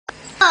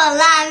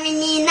Olá,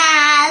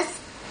 meninas!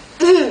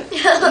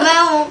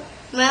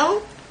 Mão.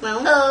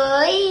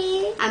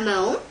 Oi! A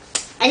mão.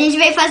 A gente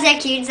veio fazer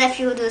aqui o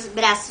desafio dos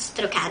braços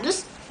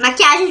trocados.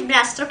 Maquiagem de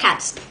braços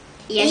trocados.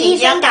 E a gente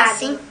já tá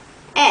assim.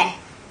 É,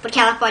 porque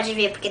ela pode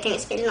ver, porque tem um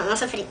espelho na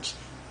nossa frente.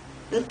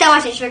 Então a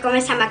gente vai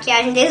começar a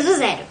maquiagem desde o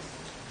zero.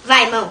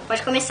 Vai, mão,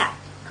 pode começar.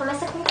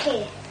 Começa com o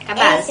quê? Com a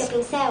base. Esse é o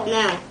pincel?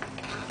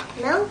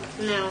 Não.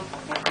 Não?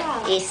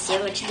 Qual? Esse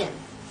eu vou te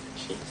dando.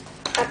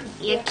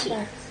 E aqui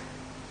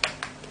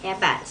é a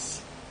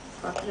base.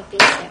 Coloca no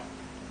pincel.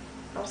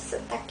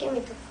 Nossa, tá aqui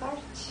muito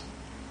forte.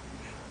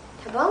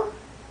 Tá bom?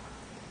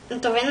 Não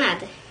tô vendo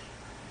nada.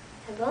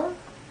 Tá bom?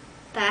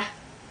 Tá.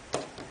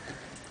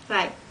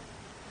 Vai.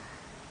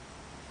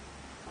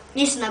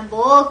 Isso na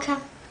boca,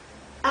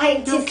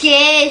 Ai, no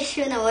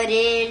queixo, na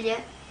orelha.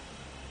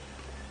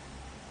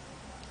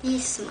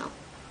 Isso, não.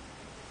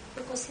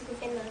 Não consigo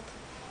ver nada.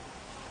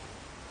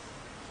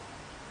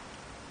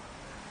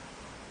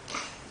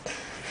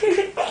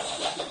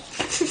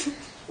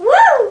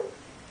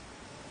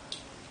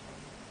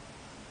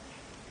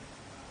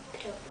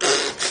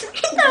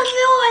 Tá no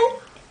meu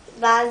olho.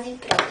 Base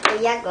pronta.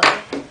 E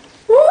agora?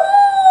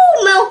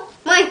 Mão.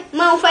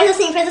 Mão, faz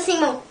assim,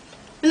 mão.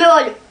 No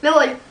meu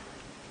olho.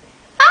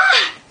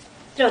 Ah!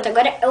 Pronto,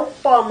 agora é o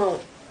pó, mão.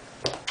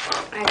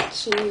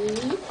 Aqui.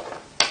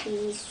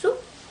 Isso.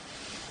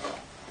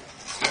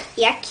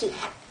 E aqui.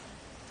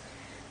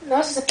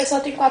 Nossa, essa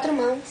pessoa tem 4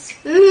 mãos.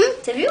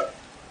 Você viu?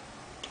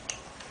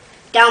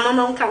 Calma,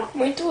 mão, calma.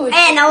 Muito útil.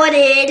 É, na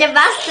orelha,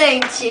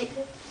 bastante.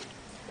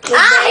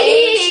 Ai,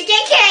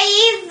 que é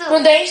isso?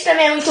 No dente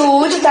também é muito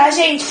útil, tá,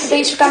 gente? Se o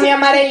dente ficar meio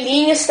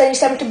amarelinho, se o dente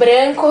tá muito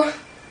branco.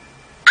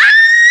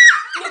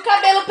 No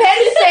cabelo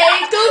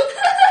perfeito.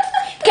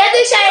 Quer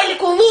deixar ele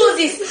com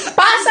luzes?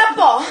 Passa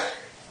pó.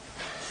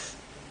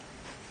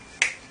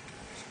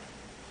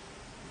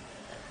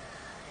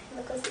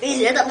 Não consigo.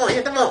 Isso, já tá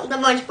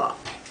bom de pó.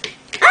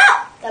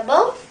 Tá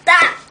bom?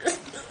 Tá.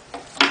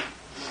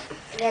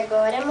 E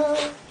agora, amor?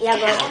 E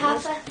agora,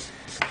 Rafa?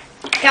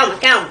 Calma,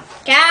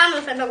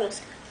 não faz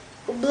bagunça.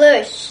 O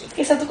blush.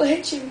 Esse é do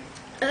corretivo.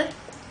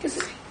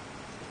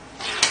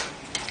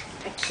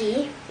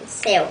 Aqui,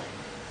 pincel.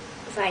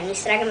 Vai, não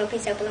estraga meu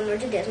pincel, pelo amor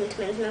de Deus, muito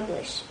menos meu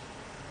blush.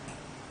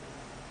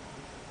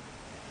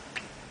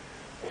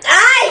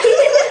 Ai!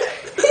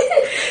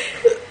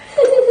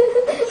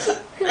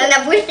 É na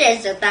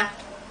bochecha, tá?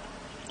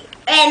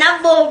 É na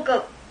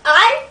boca.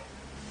 Ai!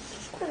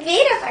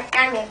 Vira pra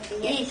cá, minha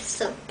filha.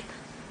 Isso.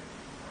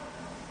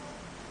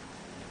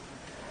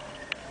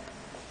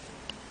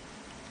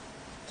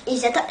 E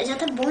já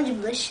tá bom de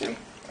blush, né?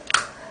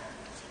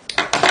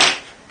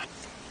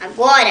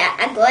 Agora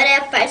é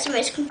a parte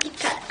mais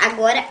complicada.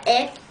 Agora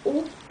é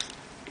o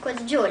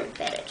coisa de olho.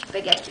 Pera, deixa eu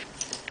pegar aqui.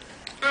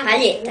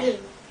 Palheta.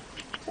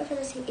 Só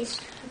fazer assim,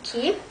 isso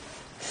aqui.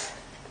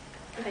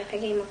 Vai,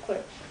 peguei uma cor.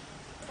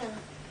 Tá.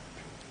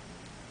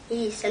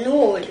 Isso, é no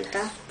olho,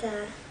 tá?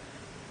 Tá.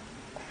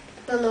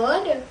 Tô no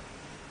olho?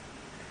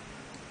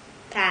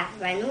 Tá,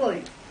 vai no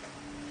olho.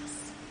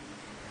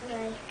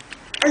 Vai.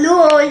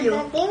 No olho.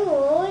 Cadê o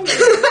olho?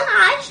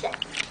 Acha?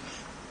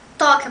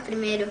 Toca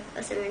primeiro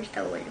pra saber onde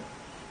tá o olho.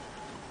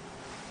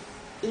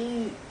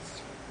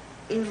 Isso.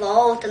 Em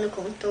volta, no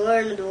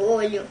contorno do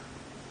olho.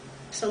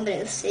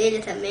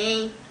 Sobrancelha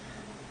também.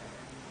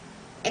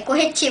 É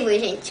corretivo,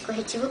 gente.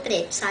 Corretivo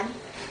preto, sabe?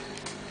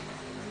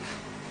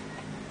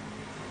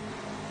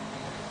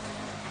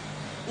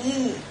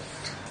 Isso.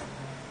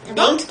 Tá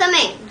bom? Dentro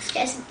também. Não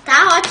esquece.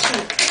 Tá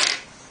ótimo.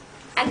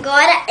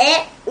 Agora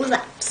é o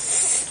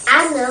lápis.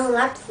 Ah, não,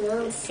 lápis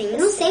não. Sim. Eu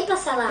não sei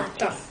passar lápis.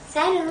 Tá.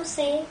 Sério, eu não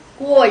sei.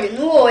 O olho,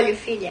 no olho,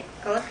 filha.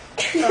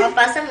 Ela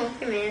passa a mão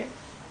primeiro.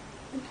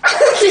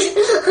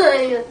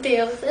 Ai, meu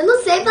Deus. Eu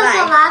não sei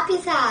passar Vai.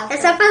 lápis, Rafa.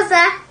 É só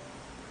passar.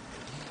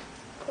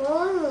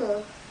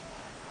 Como?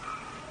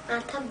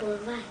 Ah, tá bom,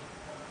 vai.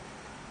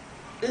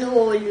 No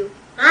olho.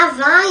 Ah,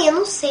 vai, eu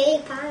não sei,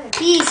 para.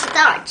 Isso,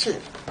 tá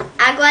ótimo.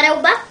 Agora é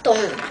o batom.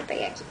 Deixa eu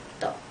pegar aqui.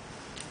 Tó.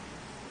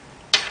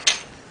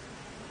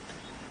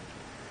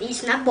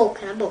 Isso, na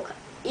boca.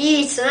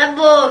 Isso, na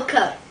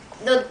boca.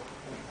 Do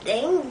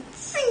dente.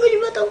 De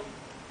batom.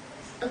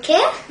 O quê?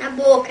 Na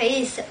boca,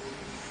 isso.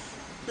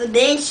 No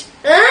dente.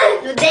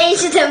 Ah? No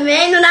dente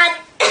também, no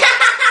nariz.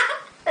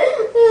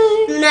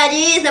 No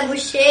nariz, na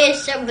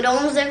bochecha,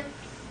 bronzer.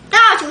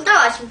 Tá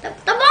ótimo.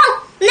 Tá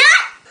bom.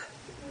 Não!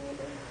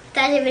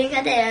 Tá de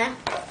brincadeira, né?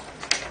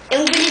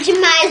 Eu engoli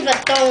demais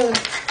batom.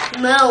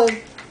 Mão.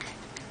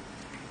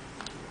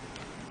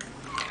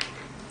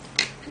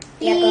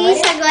 E agora?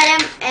 Isso, agora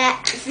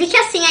fica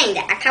assim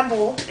ainda.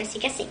 Acabou, mas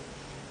fica assim.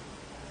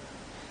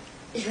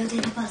 Deixa eu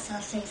tentar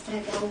passar sem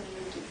estragar o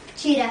mundo.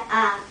 Tira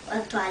a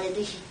toalha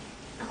do jeito.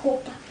 A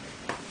roupa.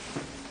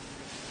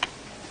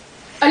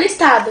 Olha o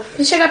estado.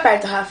 Deixa eu chegar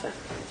perto, Rafa.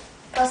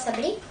 Posso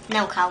abrir?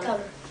 Não, calma.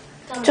 Calma.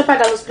 Deixa eu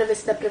apagar a luz pra ver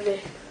se dá pra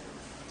ver.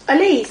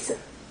 Olha isso.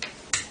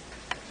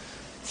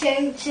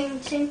 Tchim.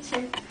 Que é isso?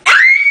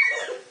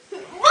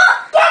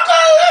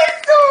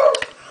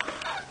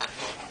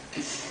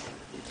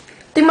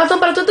 Tem batom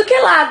pra tudo que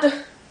é lado.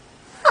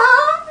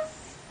 Ah,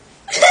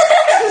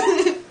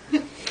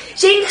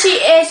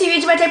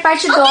 vídeo vai ter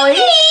parte 2. O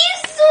que é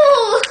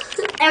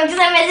isso? É o que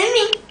você fez em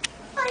mim.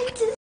 Ai,